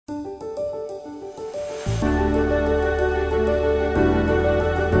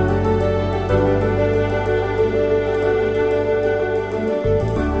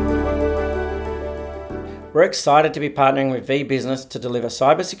We're excited to be partnering with V-Business to deliver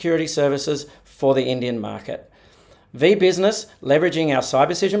cybersecurity services for the Indian market. V-Business, leveraging our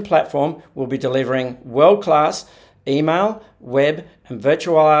CyberCision platform, will be delivering world-class email, web, and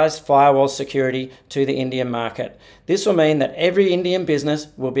virtualized firewall security to the Indian market. This will mean that every Indian business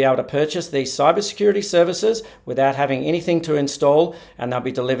will be able to purchase these cybersecurity services without having anything to install, and they'll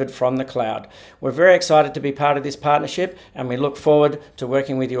be delivered from the cloud. We're very excited to be part of this partnership, and we look forward to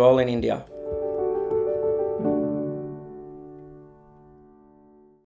working with you all in India.